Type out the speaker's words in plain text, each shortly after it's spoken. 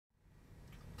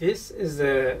This is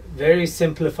a very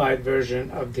simplified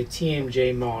version of the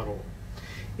TMJ model.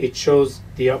 It shows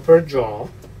the upper jaw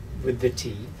with the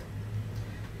teeth.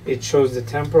 It shows the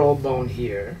temporal bone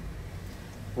here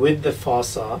with the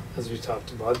fossa, as we talked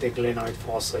about, the glenoid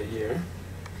fossa here.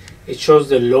 It shows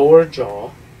the lower jaw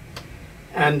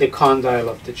and the condyle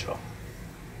of the jaw.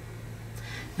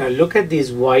 Now look at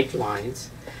these white lines.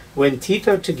 When teeth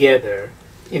are together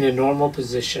in a normal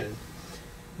position,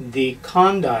 the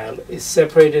condyle is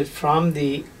separated from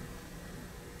the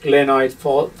glenoid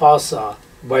fossa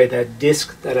by that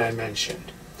disc that I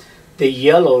mentioned. The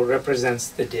yellow represents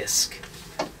the disc.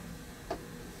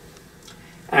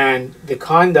 And the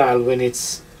condyle, when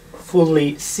it's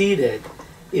fully seated,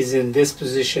 is in this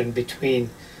position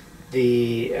between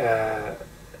the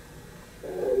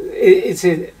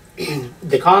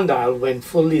the condyle, when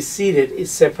fully seated, is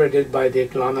separated by the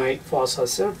glenoid fossa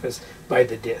surface by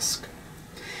the disc.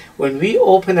 When we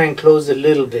open and close a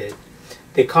little bit,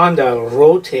 the condyle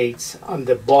rotates on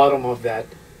the bottom of that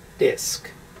disc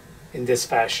in this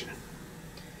fashion.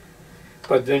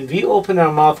 But when we open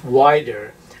our mouth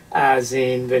wider, as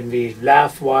in when we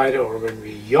laugh wide or when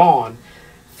we yawn,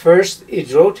 first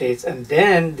it rotates and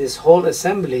then this whole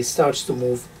assembly starts to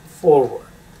move forward.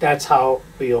 That's how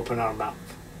we open our mouth.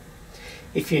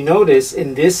 If you notice,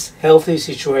 in this healthy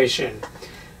situation,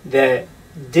 the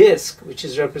disc, which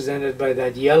is represented by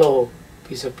that yellow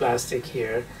piece of plastic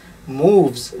here,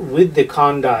 moves with the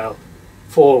condyle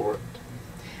forward.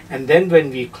 And then when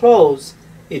we close,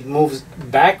 it moves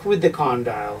back with the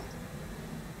condyle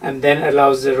and then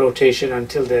allows the rotation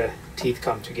until the teeth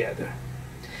come together.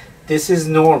 This is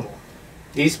normal.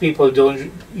 These people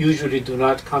usually do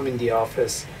not come in the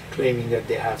office claiming that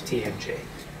they have TMJ.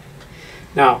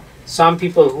 Now, some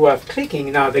people who have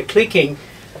clicking, now the clicking,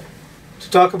 to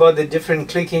talk about the different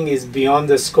clicking is beyond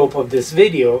the scope of this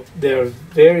video. There are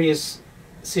various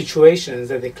situations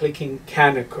that the clicking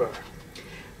can occur.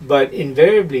 But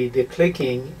invariably, the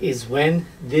clicking is when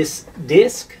this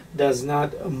disc does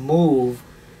not move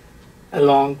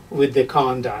along with the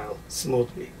condyle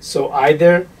smoothly. So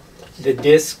either the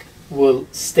disc will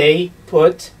stay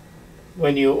put,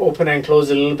 when you open and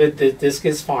close a little bit, the disc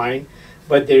is fine,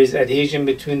 but there is adhesion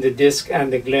between the disc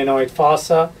and the glenoid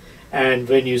fossa, and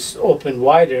when you open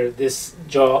wider, this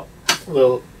jaw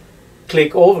will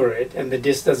click over it and the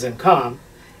disc doesn't come,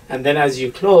 and then as you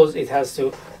close, it has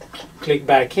to click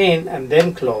back in and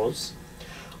then close.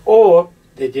 Or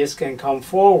the disc can come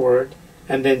forward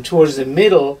and then towards the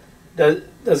middle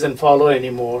doesn't follow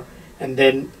anymore, and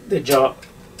then the jaw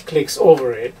clicks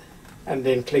over it and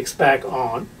then clicks back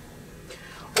on.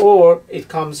 Or it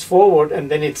comes forward and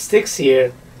then it sticks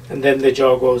here and then the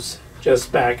jaw goes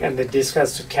just back and the disc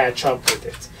has to catch up with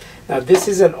it. Now this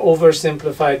is an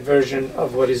oversimplified version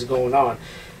of what is going on.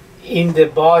 In the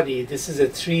body, this is a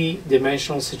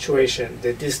three-dimensional situation.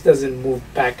 The disc doesn't move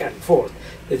back and forth.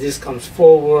 The disc comes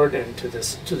forward and to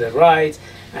the right,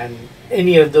 and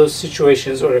any of those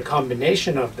situations or a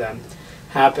combination of them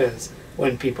happens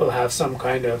when people have some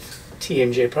kind of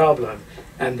TMJ problem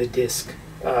and the disc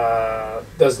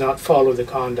does not follow the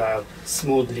condyle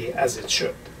smoothly as it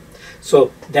should.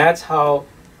 So that's how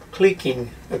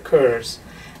clicking occurs.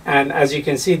 And as you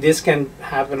can see, this can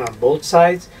happen on both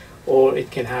sides, or it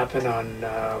can happen on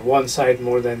one side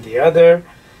more than the other,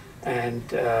 and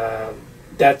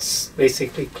that's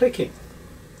basically clicking.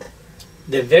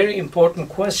 The very important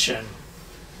question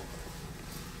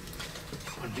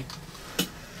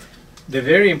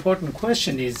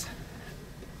is,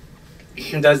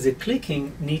 does the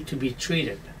clicking need to be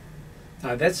treated?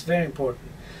 Now that's very important.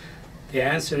 The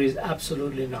answer is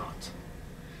absolutely not.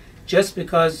 Just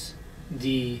because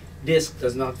the disc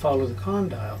does not follow the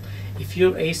condyle, if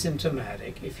you're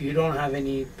asymptomatic, if you don't have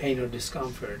any pain or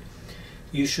discomfort,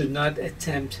 you should not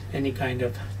attempt any kind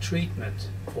of treatment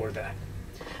for that.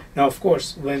 Now, of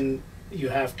course, when you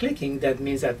have clicking, that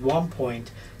means at one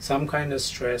point some kind of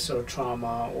stress or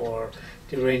trauma or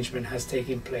derangement has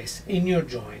taken place in your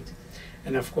joint.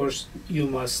 And of course, you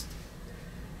must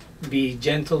be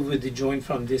gentle with the joint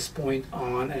from this point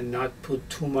on and not put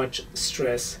too much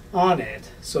stress on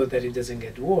it so that it doesn't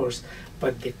get worse.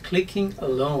 But the clicking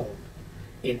alone,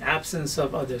 in absence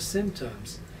of other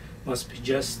symptoms, must be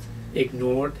just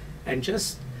ignored and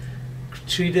just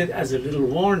treated as a little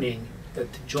warning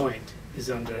that the joint is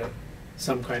under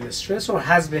some kind of stress or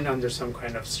has been under some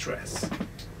kind of stress.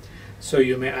 So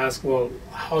you may ask, well,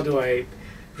 how do I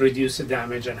reduce the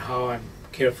damage and how I'm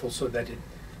careful so that it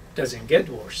doesn't get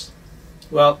worse?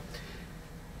 Well,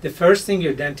 the first thing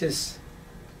your dentist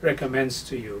recommends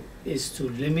to you is to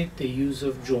limit the use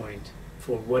of joint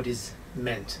for what is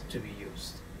meant to be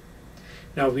used.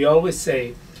 Now, we always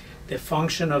say the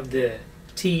function of the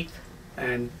teeth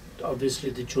and obviously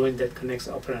the joint that connects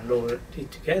upper and lower teeth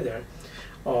together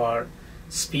are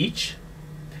speech,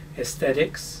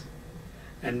 aesthetics,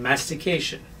 and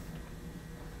mastication.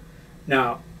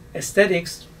 Now,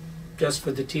 aesthetics, just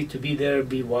for the teeth to be there,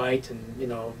 be white, and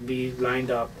be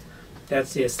lined up,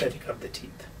 that's the aesthetic of the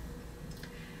teeth.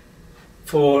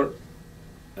 For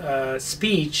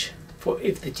speech,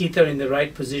 if the teeth are in the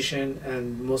right position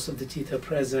and most of the teeth are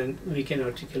present, we can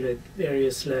articulate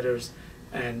various letters,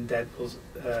 and that will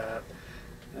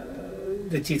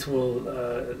the teeth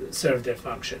will serve their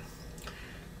function.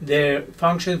 Their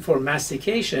function for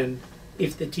mastication,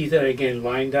 if the teeth are again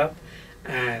lined up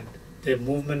and the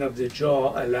movement of the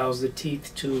jaw allows the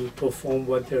teeth to perform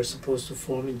what they're supposed to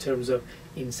form in terms of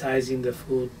incising the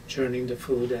food, churning the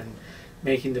food, and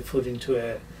making the food into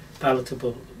a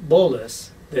palatable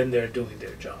bolus, then they're doing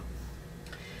their job.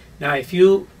 Now, if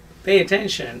you pay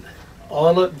attention,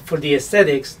 for the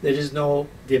aesthetics, there is no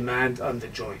demand on the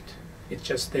joint. It's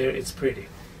just there, it's pretty.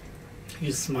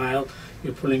 You smile,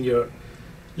 you're pulling your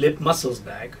lip muscles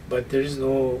back, but there is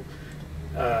no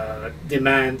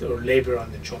demand or labor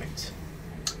on the joint.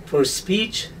 For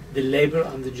speech, the labor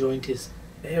on the joint is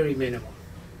very minimal.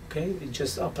 Okay, it's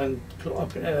just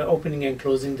opening and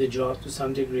closing the jaw to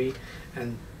some degree,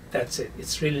 and that's it.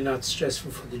 It's really not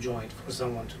stressful for the joint for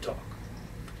someone to talk.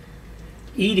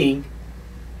 Eating,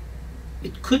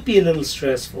 it could be a little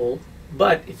stressful,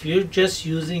 but if you're just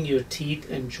using your teeth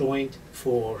and joint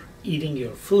for eating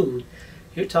your food,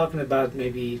 you're talking about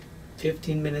maybe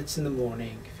 15 minutes in the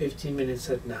morning, 15 minutes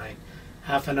at night,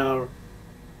 half an hour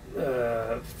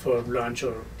for lunch,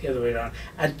 or the other way around.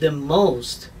 At the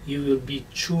most, you will be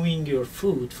chewing your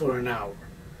food for an hour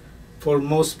for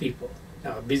most people.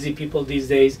 Now, busy people these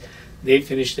days, they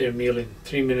finish their meal in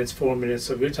 3 minutes, 4 minutes,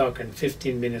 so we're talking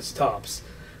 15 minutes tops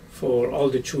for all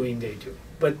the chewing they do.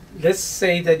 But let's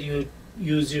say that you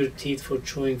use your teeth for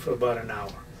chewing for about an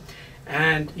hour,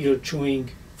 and you're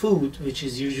chewing food which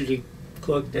is usually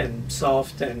cooked and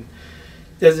soft and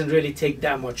doesn't really take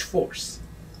that much force.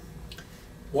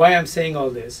 Why I'm saying all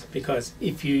this? Because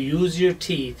if you use your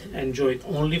teeth and joint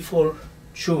only for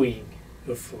chewing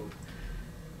your food,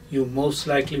 you most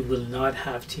likely will not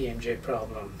have TMJ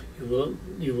problem.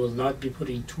 You will not be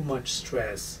putting too much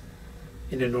stress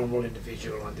in a normal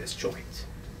individual on this joint.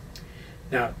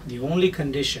 Now, the only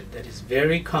condition that is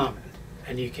very common,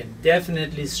 and you can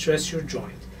definitely stress your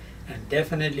joint and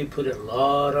definitely put a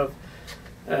lot of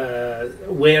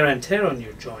wear and tear on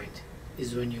your joint,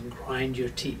 is when you grind your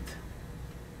teeth.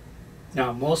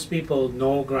 Now, most people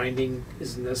know grinding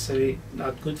is necessarily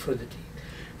not good for the teeth,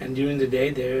 and during the day,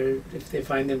 if they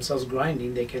find themselves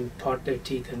grinding, they can part their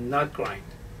teeth and not grind.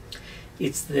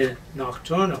 It's the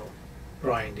nocturnal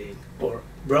grinding or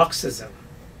bruxism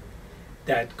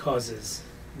that causes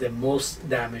the most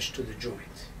damage to the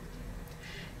joint.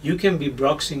 You can be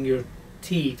bruxing your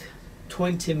teeth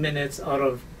 20 minutes out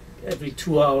of every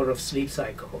 2 hours of sleep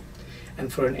cycle,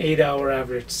 and for an 8-hour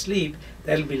average sleep,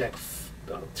 that'll be like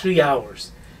 3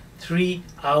 hours. 3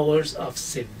 hours of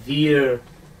severe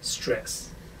stress.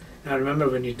 Now remember,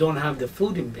 when you don't have the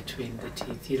food in between the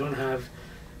teeth, you don't have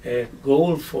a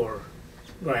goal for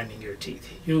grinding your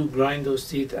teeth. You grind those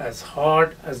teeth as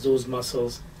hard as those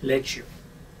muscles let you.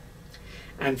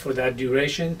 And for that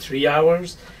duration, 3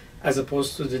 hours, as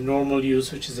opposed to the normal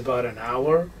use, which is about an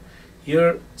hour,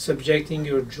 you're subjecting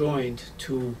your joint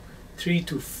to 3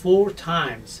 to 4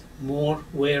 times more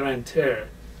wear and tear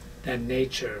than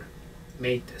nature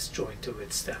made this joint to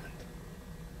withstand.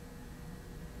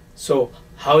 So,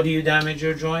 how do you damage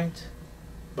your joint?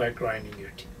 By grinding your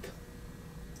teeth.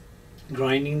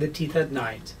 Grinding the teeth at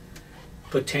night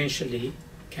potentially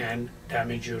can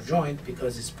damage your joint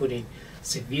because it's putting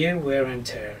severe wear and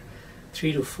tear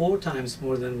 3 to 4 times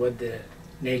more than what the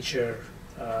nature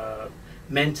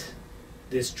meant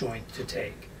this joint to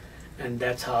take. And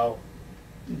that's how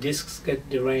discs get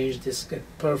deranged, discs get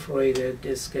perforated,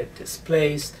 discs get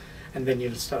displaced, and then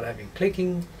you'll start having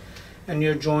clicking in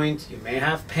your joint. You may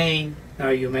have pain. Now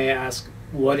you may ask,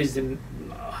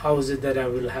 how is it that I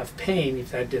will have pain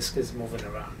if that disc is moving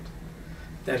around?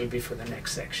 That'll be for the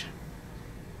next section.